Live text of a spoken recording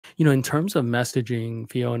In terms of messaging,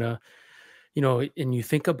 Fiona, and you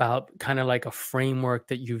think about kind of like a framework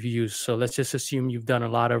that you've used. So let's just assume you've done a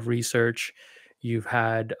lot of research, you've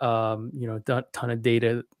had, done ton of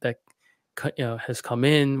data that has come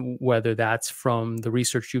in, whether that's from the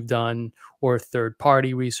research you've done or third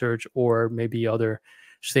party research or maybe other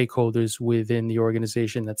stakeholders within the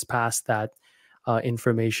organization that's passed that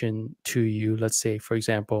information to you. Let's say, for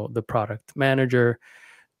example, the product manager.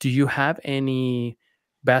 Do you have any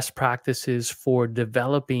best practices for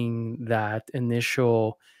developing that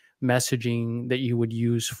initial messaging that you would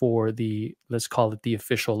use for the, let's call it the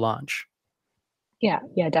official launch? Yeah,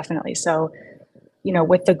 yeah, definitely. So,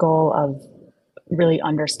 with the goal of really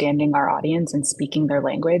understanding our audience and speaking their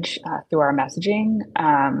language through our messaging,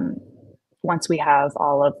 once we've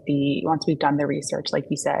done the research, like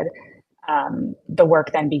you said, the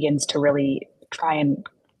work then begins to really try and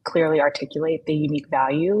clearly articulate the unique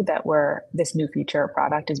value that this new feature or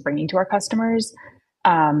product is bringing to our customers.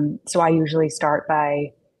 So I usually start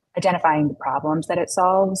by identifying the problems that it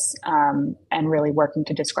solves, and really working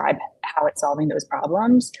to describe how it's solving those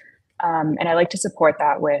problems. And I like to support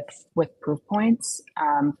that with proof points.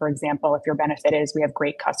 For example, if your benefit is we have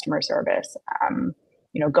great customer service,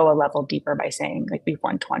 go a level deeper by saying like we've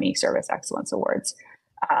won 20 service excellence awards.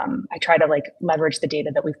 I try to like leverage the data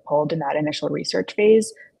that we've pulled in that initial research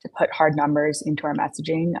phase to put hard numbers into our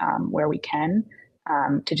messaging where we can,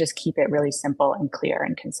 to just keep it really simple and clear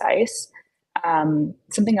and concise.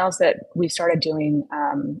 Something else that we've started doing,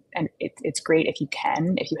 and it's great if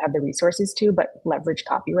you have the resources to, but leverage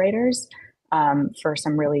copywriters for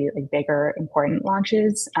some really like bigger, important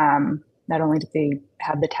launches. Not only do they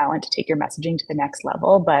have the talent to take your messaging to the next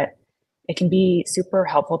level, but it can be super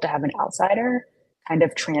helpful to have an outsider kind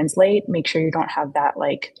of translate, make sure you don't have that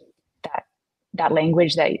like that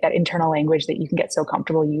language, that internal language that you can get so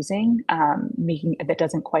comfortable using, making that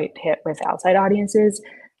doesn't quite hit with outside audiences.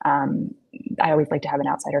 I always like to have an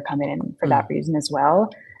outsider come in for that reason as well.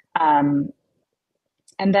 And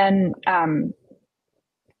then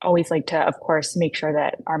always like to, of course, make sure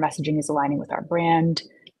that our messaging is aligning with our brand,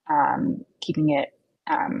 keeping it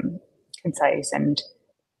concise and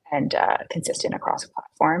consistent across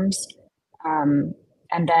platforms.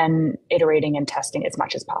 And then iterating and testing as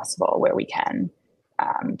much as possible where we can,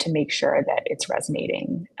 to make sure that it's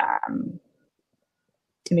resonating,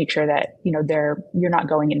 to make sure that you're not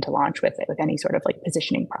going into launch with any sort of like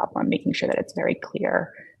positioning problem, making sure that it's very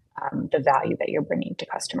clear, the value that you're bringing to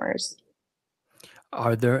customers.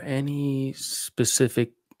 Are there any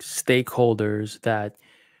specific stakeholders that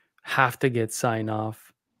have to get sign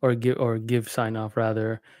off or give sign off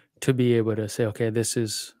rather to be able to say, okay, this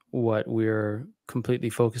is what we're completely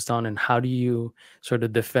focused on? And how do you sort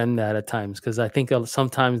of defend that at times? Because I think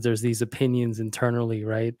sometimes there's these opinions internally,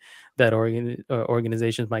 right, that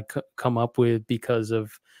organizations might come up with because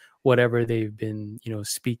of whatever they've been,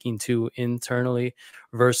 speaking to internally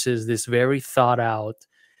versus this very thought out,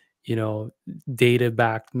 you know, data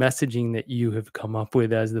backed messaging that you have come up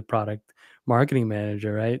with as the product marketing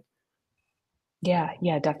manager, right? Yeah,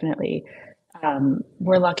 yeah, definitely.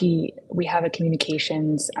 We're lucky we have a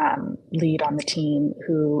communications lead on the team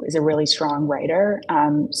who is a really strong writer.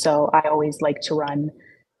 So I always like to run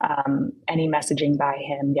any messaging by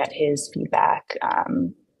him, get his feedback,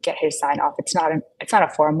 get his sign off. It's not a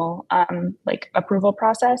formal like approval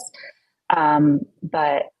process,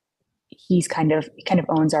 but he kind of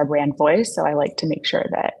owns our brand voice. So I like to make sure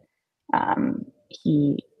that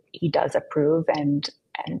he does approve and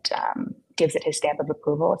gives it his stamp of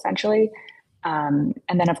approval, essentially. And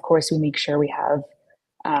then, of course, we make sure we have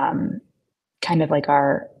kind of like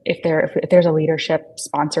if there's a leadership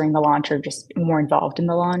sponsoring the launch or just more involved in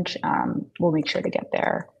the launch, we'll make sure to get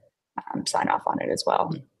their sign off on it as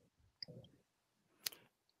well.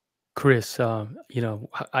 Chris,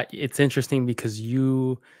 it's interesting because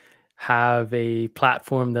you have a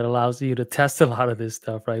platform that allows you to test a lot of this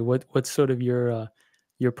stuff, right? What's sort of your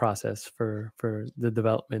process for the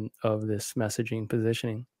development of this messaging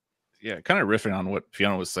positioning? Yeah, kind of riffing on what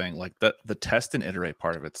Fiona was saying, like the test and iterate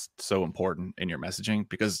part of it's so important in your messaging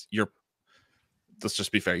because let's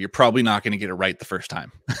just be fair, you're probably not going to get it right the first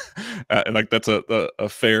time. Like that's a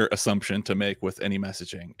fair assumption to make with any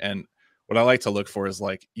messaging. And what I like to look for is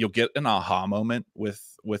like you'll get an aha moment with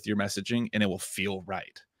your messaging and it will feel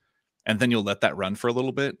right. And then you'll let that run for a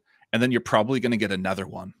little bit. And then you're probably going to get another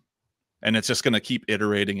one. And it's just going to keep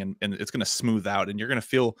iterating and it's going to smooth out and you're going to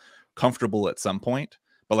feel comfortable at some point.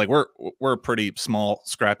 But like we're a pretty small,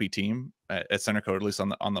 scrappy team at Center Code, at least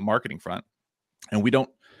on the marketing front. And we don't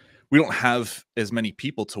have as many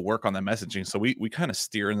people to work on the messaging. So we kind of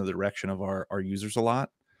steer in the direction of our users a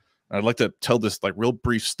lot. I'd like to tell this like real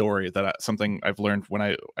brief story that something I've learned when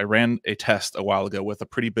I ran a test a while ago with a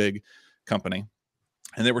pretty big company,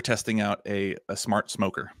 and they were testing out a smart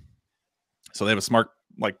smoker. So they have a smart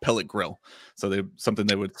like pellet grill. So something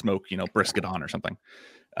they would smoke, brisket on or something.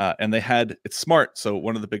 And it's smart. So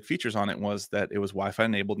one of the big features on it was that it was Wi-Fi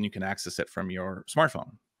enabled and you can access it from your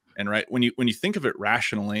smartphone. And right when you think of it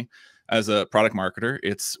rationally as a product marketer,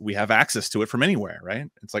 we have access to it from anywhere, right?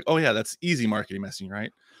 It's like, oh yeah, that's easy marketing messaging,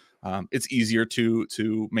 right? It's easier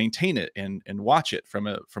to maintain it and watch it from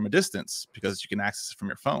a distance because you can access it from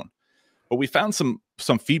your phone. But we found some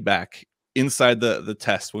feedback inside the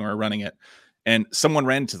test when we were running it, and someone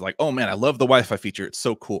ran into like, oh man, I love the Wi-Fi feature, it's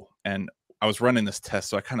so cool. And I was running this test,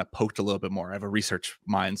 so I kind of poked a little bit more. I have a research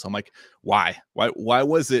mind, so I'm like, why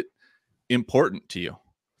was it important to you?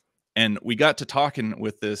 And we got to talking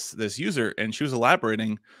with this user, and she was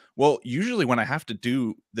elaborating. Well, usually when I have to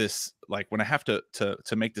do this, like when I have to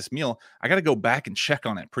make this meal, I got to go back and check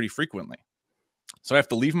on it pretty frequently. So I have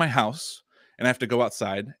to leave my house and I have to go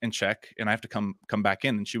outside and check, and I have to come back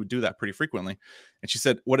in. And she would do that pretty frequently. And she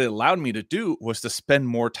said what it allowed me to do was to spend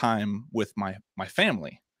more time with my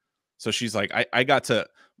family. So she's like, I got to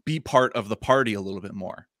be part of the party a little bit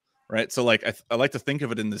more. Right. So like, I like to think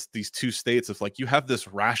of it in these two states of like, you have this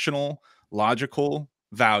rational, logical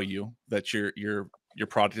value that your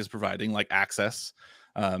product is providing, like access,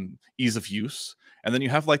 ease of use. And then you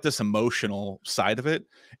have like this emotional side of it,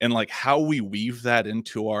 and like how we weave that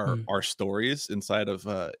into our stories inside of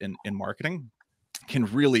in marketing can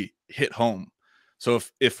really hit home. So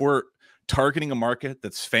if we're targeting a market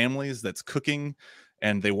that's families, that's cooking,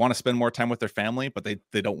 and they want to spend more time with their family, but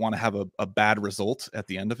they don't want to have a bad result at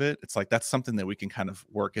the end of it, it's like that's something that we can kind of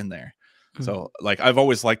work in there. So like I've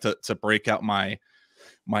always liked to break out my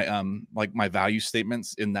like my value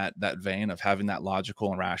statements in that vein of having that logical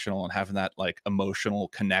and rational and having that like emotional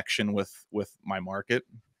connection with my market,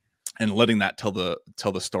 and letting that tell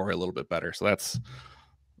the story a little bit better. So that's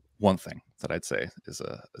one thing that I'd say is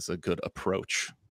a good approach.